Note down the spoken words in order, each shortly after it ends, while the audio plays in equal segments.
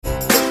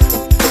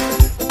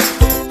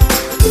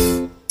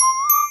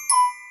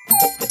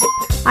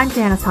I'm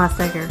Janice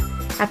Hossegger.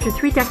 After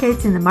 3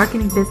 decades in the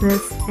marketing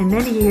business and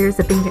many years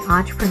of being an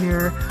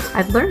entrepreneur,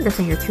 I've learned a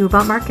thing or two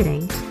about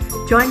marketing.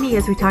 Join me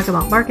as we talk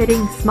about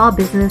marketing, small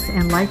business,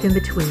 and life in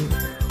between.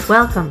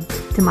 Welcome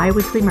to My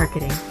Weekly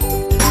Marketing.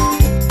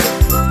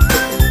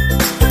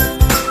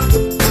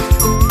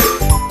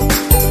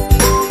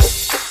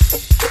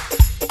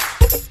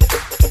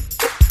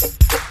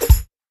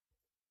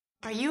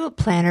 Are you a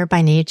planner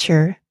by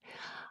nature?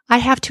 I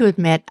have to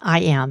admit I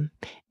am.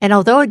 And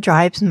although it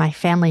drives my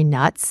family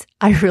nuts,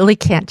 I really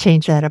can't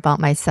change that about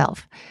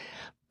myself.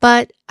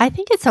 But I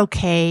think it's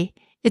okay.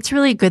 It's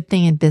really a good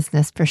thing in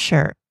business for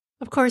sure.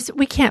 Of course,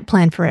 we can't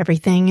plan for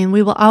everything and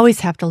we will always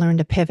have to learn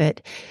to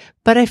pivot.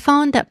 But I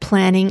found that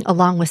planning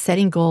along with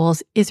setting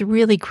goals is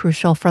really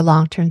crucial for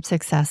long-term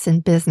success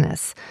in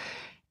business.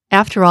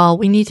 After all,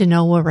 we need to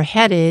know where we're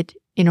headed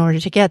in order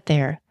to get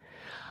there.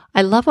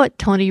 I love what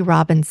Tony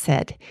Robbins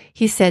said.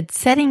 He said,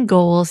 setting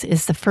goals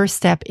is the first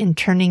step in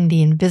turning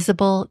the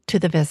invisible to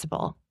the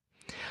visible.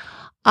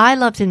 I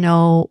love to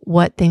know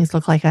what things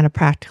look like on a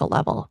practical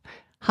level.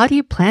 How do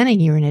you plan a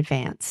year in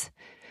advance?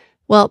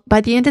 Well, by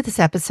the end of this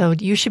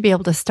episode, you should be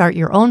able to start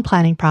your own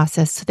planning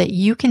process so that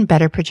you can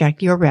better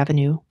project your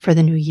revenue for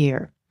the new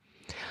year.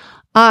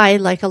 I,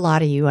 like a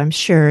lot of you, I'm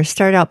sure,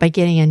 start out by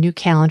getting a new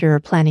calendar or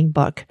planning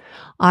book.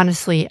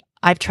 Honestly,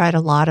 I've tried a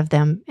lot of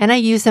them and I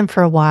use them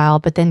for a while,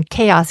 but then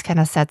chaos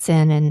kind of sets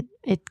in and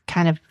it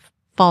kind of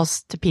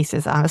falls to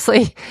pieces,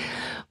 honestly.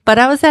 But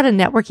I was at a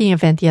networking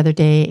event the other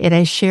day and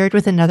I shared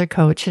with another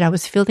coach that I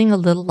was feeling a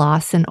little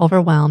lost and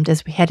overwhelmed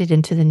as we headed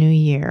into the new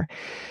year.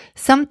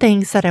 Some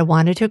things that I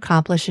wanted to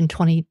accomplish in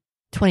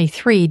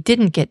 2023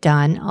 didn't get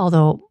done,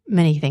 although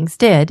many things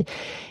did.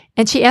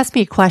 And she asked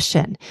me a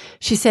question.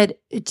 She said,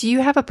 "Do you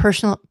have a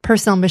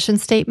personal mission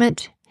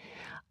statement?"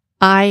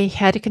 I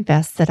had to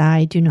confess that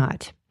I do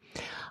not.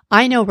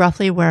 I know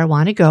roughly where I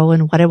want to go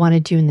and what I want to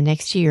do in the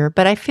next year,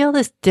 but I feel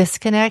this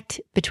disconnect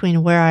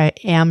between where I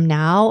am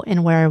now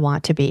and where I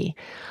want to be.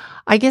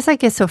 I guess I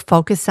get so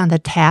focused on the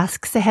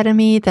tasks ahead of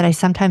me that I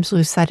sometimes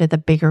lose sight of the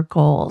bigger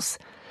goals.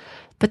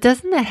 But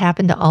doesn't that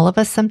happen to all of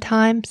us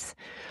sometimes?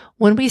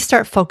 When we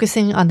start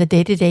focusing on the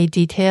day-to-day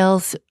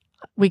details,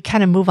 we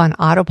kind of move on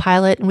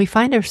autopilot and we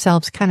find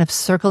ourselves kind of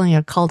circling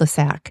a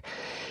cul-de-sac.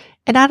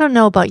 And I don't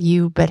know about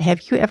you, but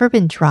have you ever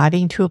been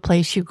driving to a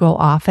place you go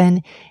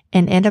often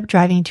and end up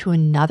driving to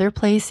another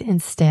place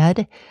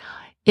instead?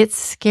 It's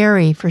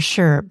scary for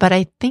sure, but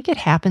I think it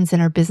happens in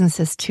our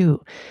businesses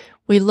too.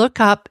 We look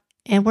up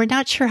and we're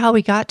not sure how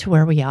we got to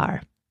where we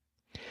are.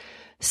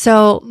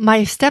 So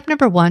my step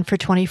number 1 for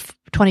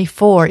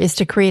 2024 is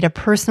to create a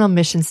personal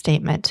mission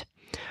statement.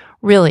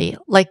 Really,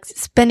 like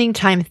spending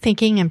time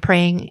thinking and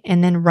praying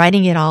and then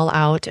writing it all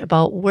out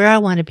about where I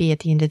want to be at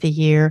the end of the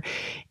year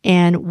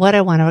and what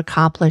I want to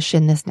accomplish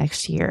in this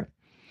next year.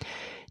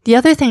 The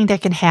other thing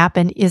that can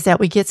happen is that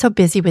we get so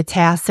busy with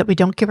tasks that we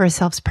don't give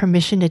ourselves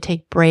permission to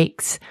take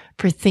breaks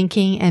for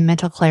thinking and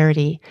mental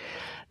clarity.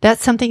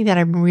 That's something that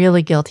I'm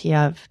really guilty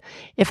of.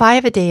 If I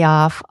have a day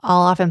off,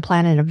 I'll often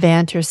plan an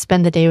event or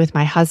spend the day with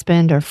my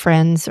husband or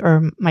friends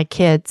or my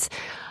kids.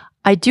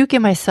 I do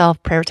give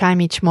myself prayer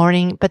time each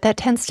morning, but that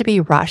tends to be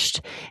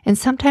rushed. And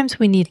sometimes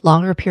we need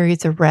longer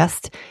periods of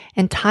rest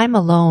and time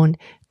alone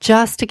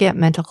just to get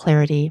mental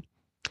clarity.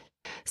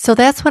 So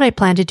that's what I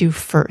plan to do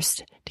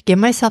first, to give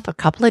myself a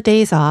couple of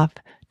days off,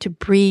 to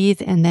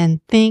breathe and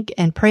then think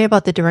and pray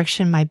about the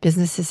direction my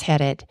business is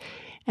headed.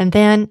 And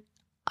then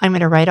I'm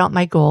going to write out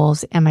my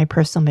goals and my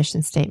personal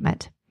mission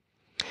statement.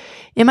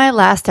 In my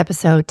last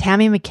episode,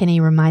 Tammy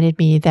McKinney reminded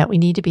me that we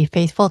need to be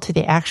faithful to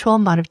the actual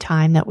amount of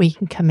time that we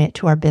can commit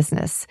to our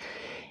business.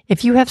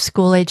 If you have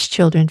school-aged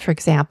children, for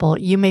example,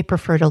 you may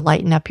prefer to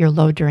lighten up your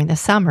load during the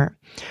summer,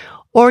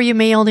 or you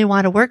may only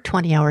want to work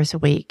 20 hours a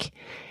week.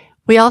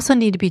 We also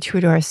need to be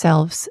true to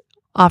ourselves,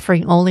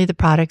 offering only the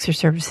products or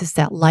services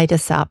that light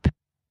us up.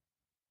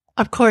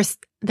 Of course,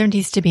 there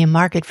needs to be a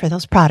market for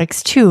those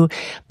products too,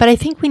 but I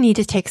think we need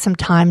to take some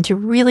time to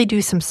really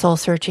do some soul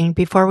searching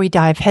before we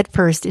dive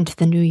headfirst into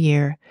the new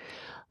year.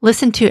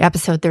 Listen to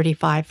episode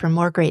 35 for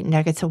more great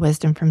nuggets of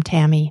wisdom from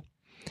Tammy.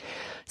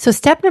 So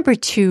step number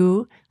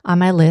 2 on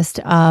my list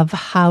of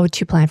how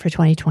to plan for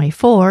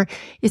 2024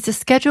 is to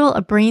schedule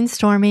a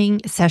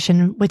brainstorming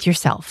session with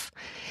yourself.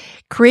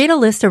 Create a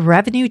list of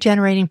revenue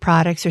generating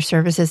products or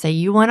services that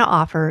you want to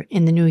offer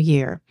in the new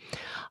year.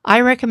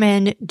 I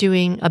recommend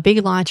doing a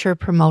big launch or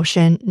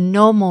promotion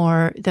no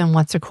more than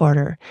once a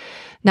quarter.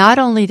 Not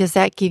only does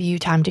that give you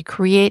time to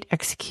create,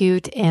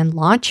 execute, and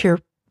launch your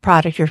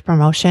product or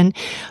promotion,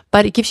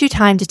 but it gives you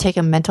time to take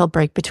a mental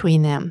break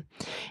between them.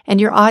 And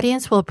your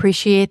audience will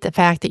appreciate the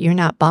fact that you're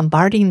not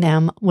bombarding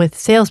them with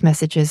sales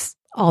messages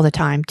all the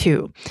time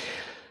too.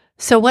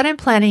 So what I'm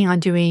planning on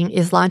doing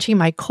is launching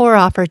my core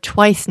offer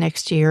twice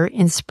next year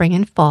in spring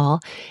and fall,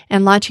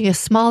 and launching a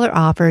smaller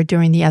offer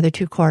during the other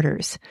 2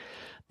 quarters.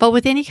 But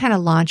with any kind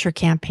of launch or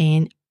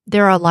campaign,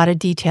 there are a lot of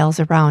details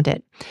around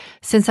it.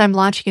 Since I'm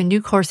launching a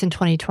new course in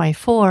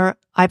 2024,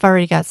 I've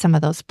already got some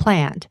of those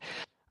planned.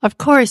 Of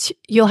course,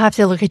 you'll have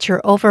to look at your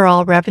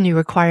overall revenue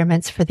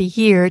requirements for the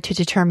year to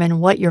determine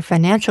what your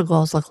financial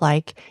goals look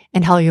like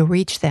and how you'll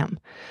reach them.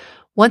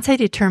 Once I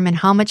determine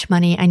how much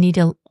money I need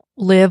to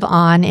live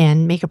on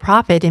and make a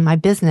profit in my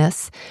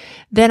business,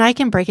 then I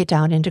can break it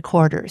down into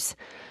quarters.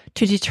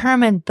 To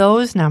determine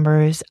those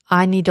numbers,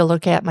 I need to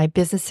look at my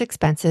business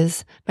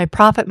expenses, my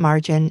profit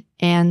margin,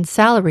 and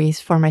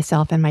salaries for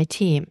myself and my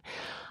team.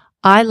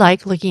 I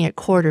like looking at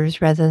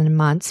quarters rather than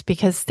months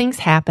because things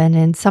happen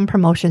and some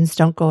promotions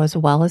don't go as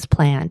well as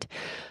planned.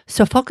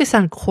 So focus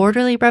on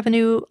quarterly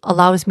revenue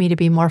allows me to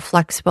be more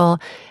flexible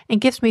and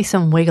gives me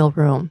some wiggle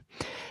room.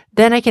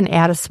 Then I can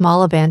add a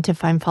small event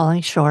if I'm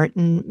falling short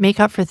and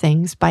make up for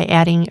things by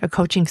adding a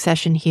coaching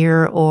session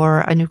here or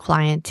a new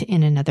client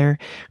in another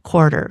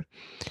quarter.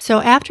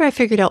 So after I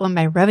figured out what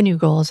my revenue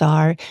goals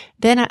are,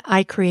 then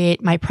I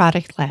create my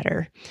product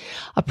ladder.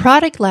 A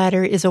product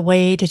ladder is a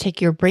way to take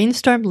your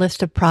brainstormed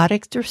list of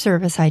products or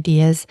service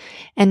ideas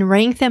and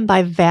rank them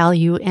by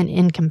value and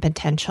income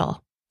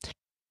potential.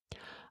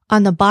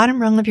 On the bottom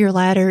rung of your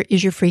ladder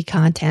is your free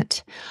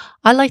content.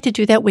 I like to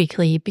do that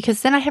weekly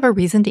because then I have a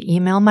reason to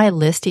email my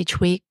list each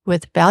week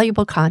with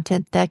valuable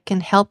content that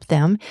can help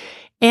them,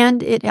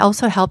 and it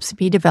also helps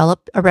me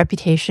develop a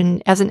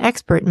reputation as an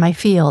expert in my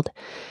field.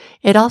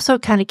 It also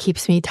kind of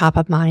keeps me top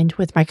of mind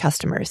with my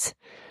customers.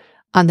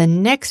 On the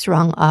next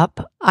rung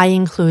up, I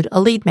include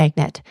a lead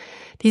magnet.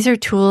 These are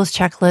tools,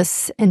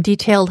 checklists, and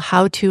detailed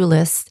how-to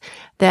lists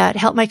that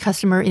help my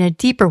customer in a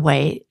deeper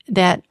way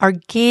that are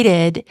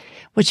gated,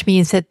 which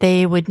means that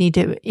they would need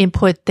to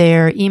input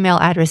their email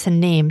address and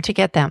name to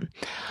get them.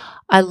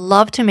 I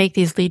love to make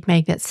these lead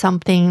magnets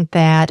something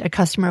that a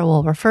customer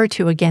will refer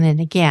to again and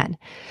again.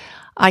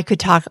 I could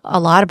talk a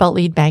lot about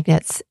lead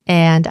magnets,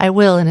 and I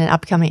will in an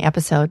upcoming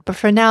episode. But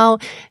for now,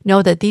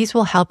 know that these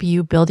will help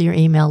you build your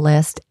email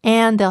list,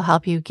 and they'll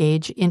help you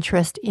gauge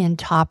interest in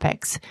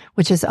topics,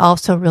 which is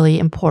also really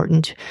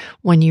important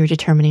when you're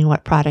determining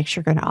what products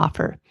you're going to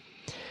offer.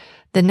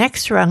 The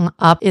next rung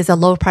up is a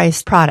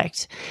low-priced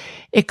product.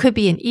 It could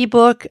be an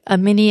ebook, a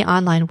mini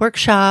online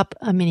workshop,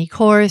 a mini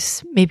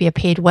course, maybe a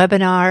paid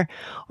webinar,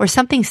 or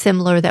something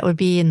similar that would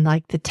be in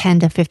like the $10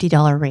 to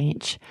 $50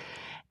 range.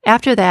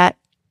 After that,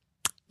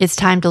 it's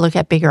time to look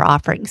at bigger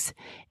offerings.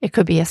 It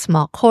could be a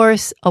small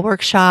course, a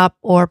workshop,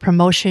 or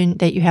promotion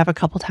that you have a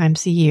couple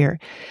times a year.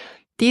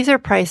 These are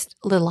priced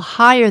a little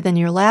higher than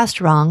your last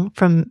rung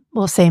from,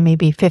 we'll say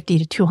maybe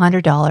 $50 to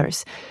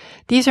 $200.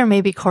 These are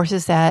maybe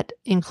courses that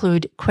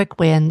include quick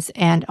wins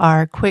and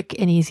are quick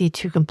and easy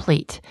to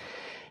complete.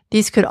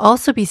 These could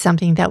also be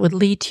something that would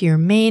lead to your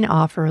main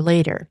offer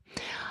later.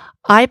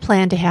 I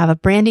plan to have a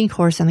branding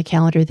course on the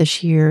calendar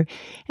this year,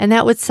 and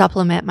that would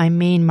supplement my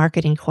main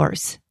marketing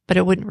course, but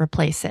it wouldn't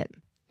replace it.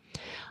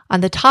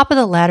 On the top of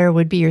the ladder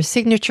would be your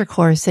signature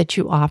course that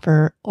you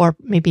offer, or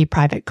maybe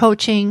private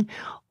coaching,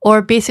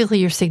 or basically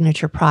your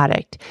signature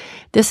product.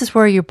 This is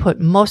where you put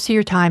most of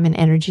your time and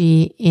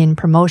energy in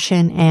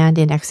promotion and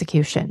in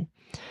execution.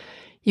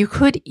 You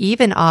could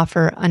even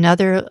offer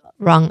another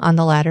rung on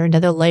the ladder,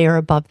 another layer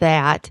above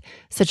that,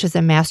 such as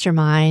a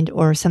mastermind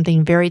or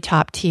something very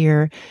top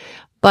tier.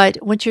 But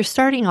when you're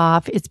starting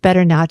off, it's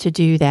better not to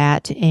do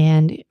that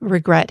and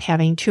regret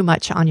having too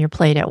much on your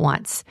plate at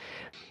once.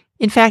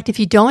 In fact, if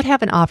you don't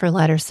have an offer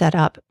letter set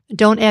up,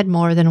 don't add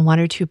more than 1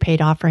 or 2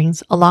 paid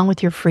offerings along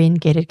with your free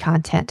and gated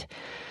content.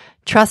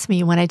 Trust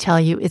me when I tell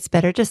you it's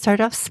better to start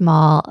off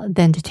small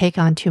than to take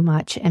on too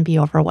much and be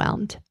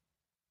overwhelmed.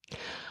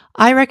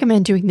 I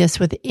recommend doing this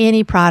with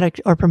any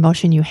product or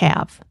promotion you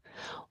have.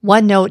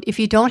 One note, if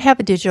you don't have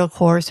a digital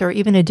course or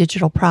even a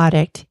digital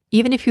product,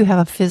 even if you have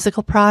a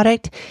physical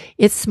product,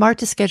 it's smart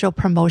to schedule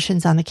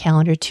promotions on the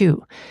calendar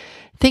too.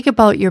 Think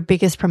about your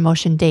biggest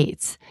promotion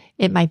dates.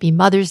 It might be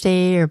Mother's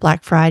Day or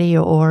Black Friday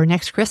or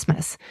next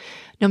Christmas.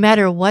 No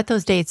matter what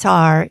those dates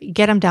are,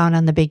 get them down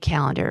on the big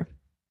calendar.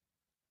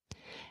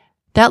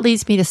 That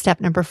leads me to step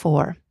number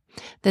 4.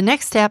 The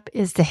next step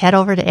is to head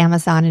over to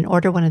Amazon and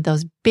order one of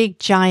those big,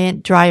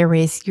 giant, dry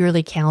erase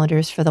yearly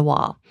calendars for the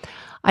wall.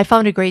 I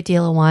found a great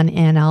deal of one,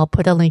 and I'll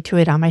put a link to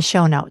it on my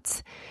show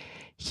notes.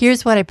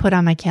 Here's what I put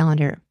on my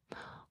calendar.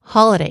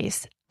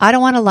 Holidays. I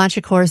don't want to launch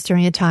a course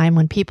during a time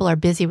when people are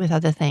busy with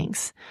other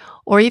things,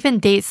 or even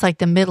dates like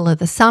the middle of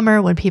the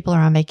summer when people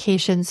are on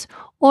vacations,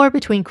 or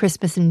between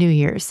Christmas and New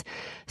Year's.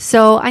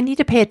 So I need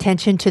to pay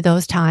attention to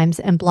those times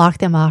and block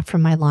them off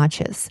from my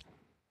launches.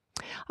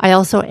 I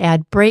also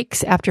add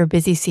breaks after a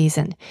busy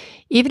season.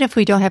 Even if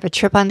we don't have a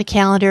trip on the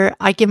calendar,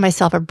 I give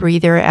myself a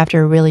breather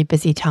after a really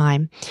busy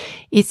time.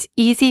 It's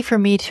easy for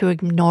me to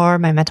ignore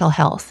my mental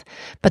health,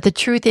 but the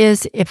truth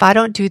is, if I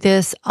don't do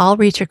this, I'll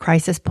reach a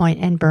crisis point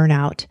and burn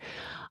out.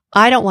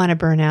 I don't want to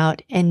burn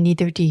out, and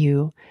neither do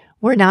you.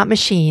 We're not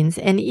machines,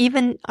 and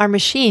even our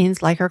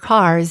machines, like our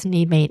cars,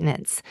 need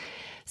maintenance.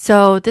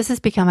 So this has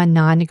become a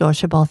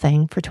non-negotiable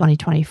thing for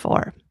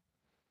 2024.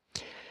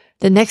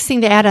 The next thing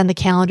to add on the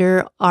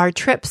calendar are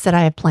trips that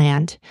I have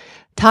planned.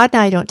 Todd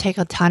and I don't take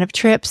a ton of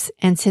trips,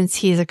 and since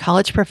he's a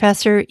college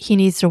professor, he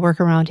needs to work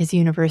around his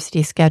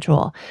university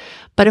schedule.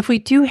 But if we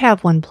do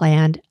have one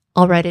planned,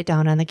 I'll write it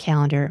down on the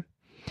calendar.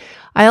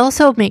 I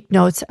also make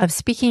notes of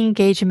speaking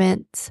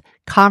engagements,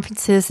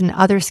 conferences, and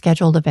other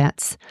scheduled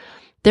events.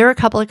 There are a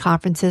couple of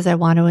conferences I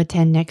want to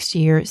attend next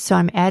year, so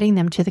I'm adding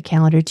them to the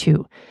calendar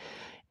too.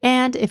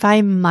 And if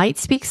I might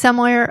speak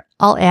somewhere,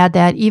 I'll add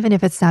that even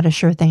if it's not a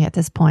sure thing at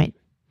this point.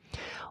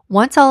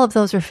 Once all of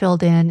those are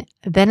filled in,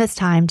 then it's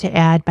time to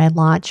add my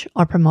launch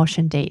or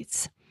promotion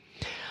dates.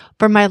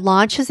 For my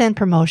launches and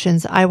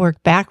promotions, I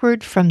work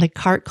backward from the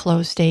cart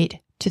close date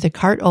to the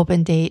cart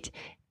open date,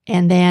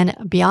 and then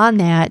beyond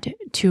that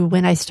to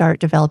when I start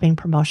developing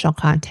promotional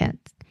content.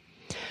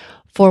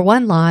 For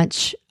one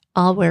launch,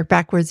 I'll work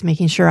backwards,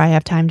 making sure I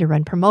have time to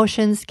run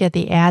promotions, get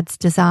the ads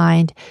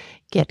designed,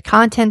 get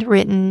content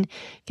written,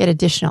 get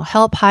additional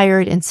help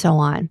hired, and so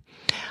on.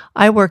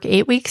 I work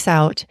 8 weeks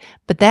out,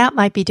 but that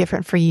might be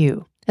different for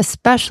you,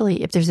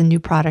 especially if there's a new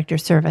product or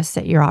service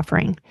that you're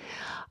offering.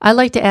 I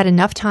like to add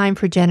enough time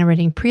for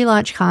generating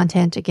pre-launch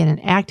content to get an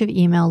active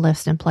email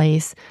list in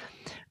place,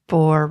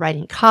 for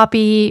writing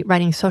copy,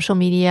 writing social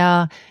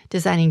media,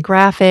 designing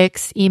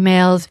graphics,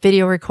 emails,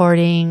 video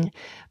recording,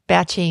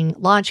 batching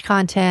launch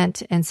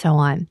content, and so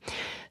on.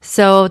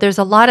 So there's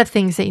a lot of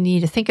things that you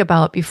need to think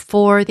about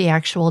before the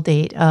actual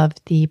date of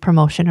the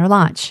promotion or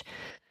launch.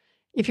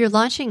 If you're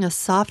launching a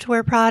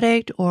software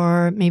product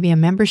or maybe a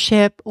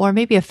membership or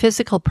maybe a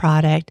physical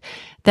product,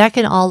 that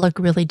can all look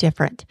really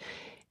different.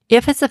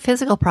 If it's a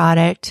physical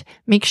product,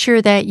 make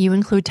sure that you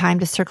include time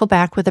to circle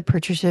back with the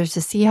purchasers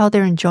to see how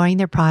they're enjoying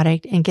their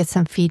product and get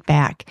some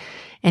feedback.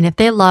 And if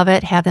they love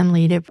it, have them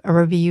leave a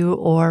review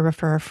or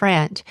refer a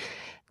friend.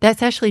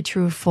 That's actually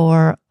true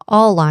for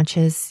all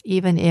launches,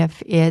 even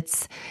if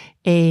it's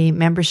a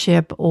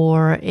membership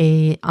or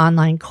an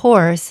online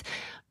course,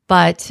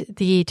 but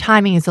the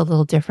timing is a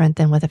little different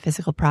than with a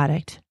physical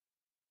product.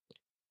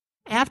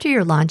 After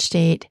your launch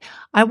date,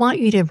 I want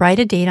you to write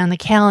a date on the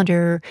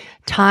calendar,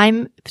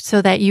 time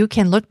so that you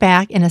can look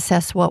back and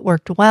assess what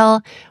worked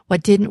well,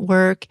 what didn't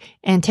work,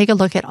 and take a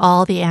look at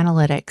all the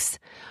analytics.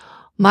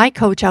 My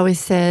coach always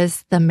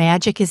says the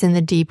magic is in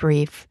the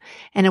debrief.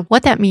 And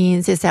what that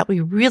means is that we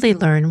really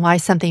learn why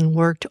something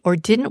worked or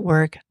didn't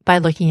work by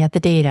looking at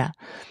the data.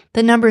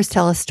 The numbers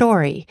tell a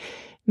story.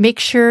 Make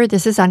sure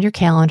this is on your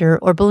calendar,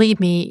 or believe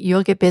me,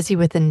 you'll get busy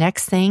with the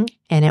next thing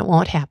and it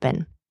won't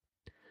happen.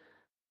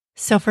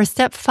 So for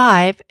step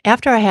 5,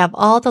 after I have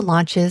all the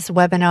launches,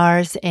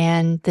 webinars,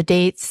 and the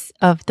dates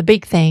of the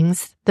big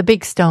things, the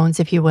big stones,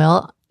 if you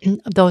will,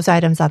 those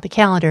items on the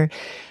calendar,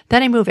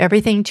 then I move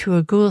everything to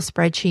a Google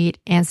spreadsheet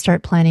and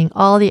start planning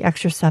all the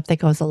extra stuff that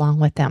goes along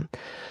with them.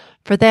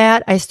 For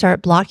that, I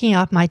start blocking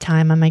off my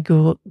time on my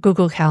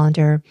Google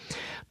Calendar.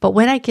 But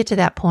when I get to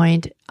that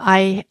point,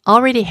 I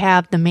already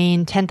have the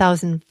main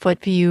 10,000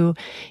 foot view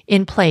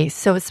in place.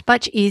 So it's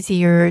much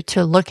easier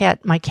to look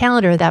at my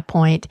calendar at that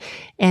point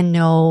and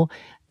know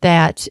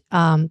that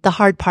the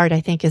hard part, I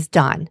think, is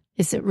done.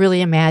 It's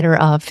really a matter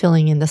of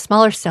filling in the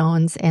smaller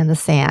stones and the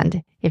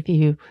sand, if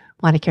you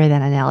want to carry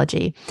that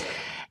analogy.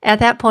 At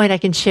that point, I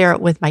can share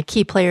it with my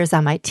key players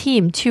on my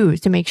team too,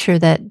 to make sure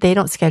that they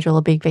don't schedule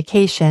a big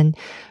vacation,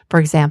 for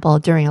example,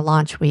 during a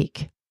launch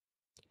week.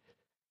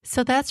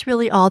 So that's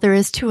really all there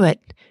is to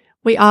it.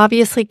 We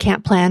obviously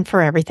can't plan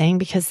for everything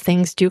because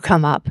things do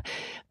come up.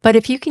 But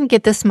if you can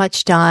get this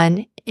much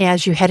done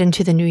as you head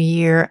into the new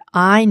year,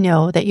 I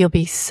know that you'll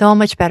be so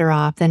much better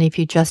off than if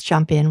you just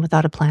jump in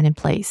without a plan in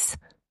place.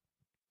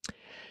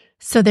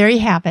 So there you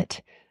have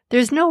it.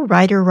 There's no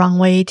right or wrong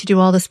way to do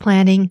all this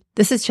planning.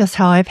 This is just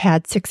how I've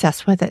had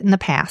success with it in the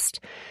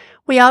past.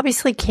 We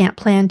obviously can't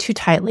plan too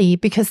tightly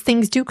because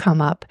things do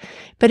come up.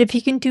 But if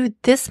you can do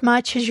this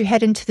much as you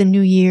head into the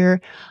new year,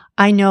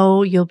 I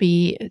know you'll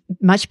be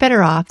much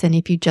better off than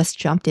if you just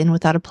jumped in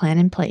without a plan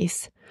in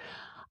place.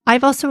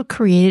 I've also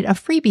created a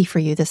freebie for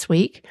you this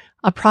week,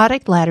 a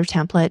product ladder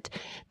template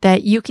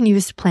that you can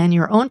use to plan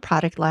your own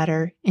product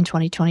ladder in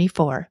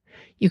 2024.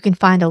 You can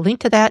find a link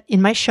to that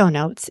in my show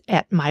notes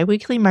at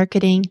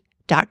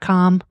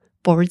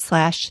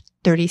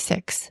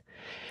myweeklymarketing.com/36.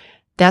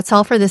 That's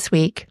all for this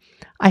week.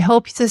 I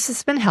hope this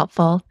has been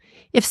helpful.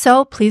 If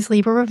so, please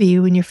leave a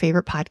review in your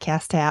favorite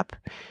podcast app.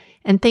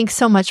 And thanks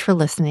so much for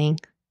listening.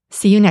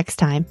 See you next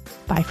time.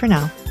 Bye for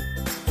now.